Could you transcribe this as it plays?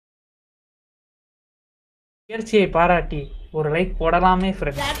முயற்சியை பாராட்டி ஒரு like போடலாமே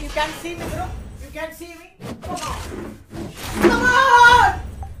friend. You can see me, bro. You can see me. Come on. Come on.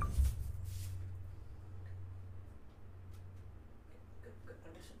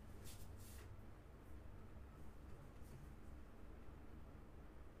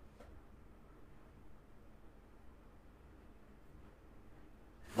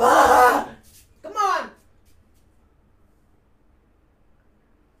 Come on.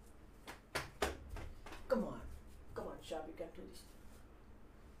 Come on. Come on, Shab, you can do this.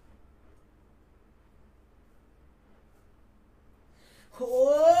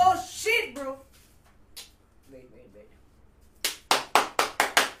 Oh shit, bro. Wait.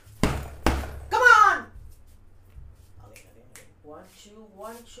 Come on. Okay. 1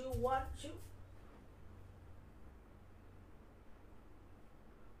 2.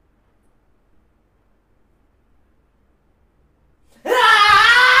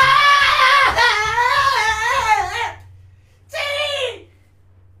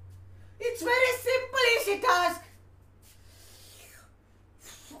 It's very simple, easy task.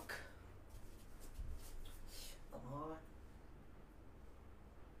 Fuck. Come on.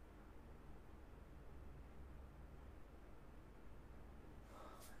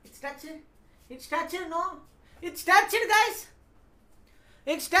 It's touching, no? It's touching, guys.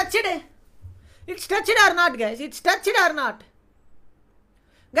 It's touching. It's touching or not, guys? It's touching or not?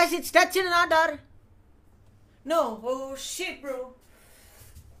 Guys, it's touching or not, or? No. Oh shit, bro.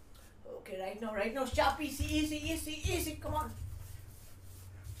 Okay, right now, sharp, easy, come on.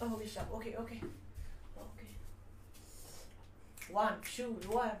 Oh, holy sharp, okay. 1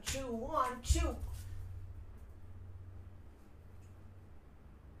 2.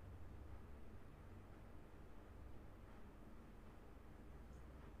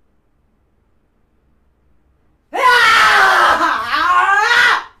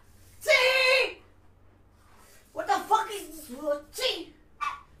 See? What the fuck is this, bro? See?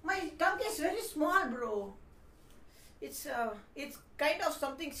 My tongue is very small, bro. It's kind of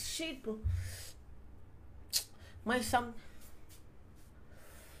something shit, bro. My some.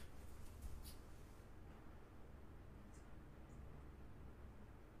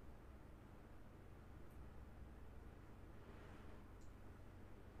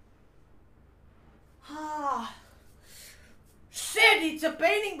 Shit! It's a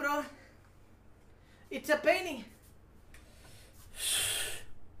paining, bro. It's a paining.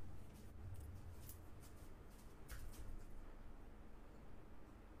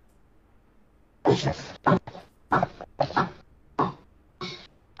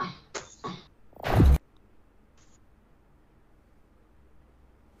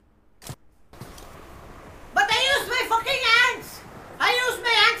 But I use my fucking hands!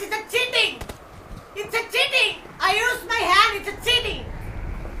 It's a cheating! I use my hand, it's a cheating!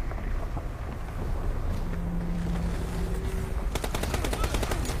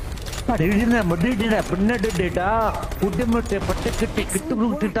 Mata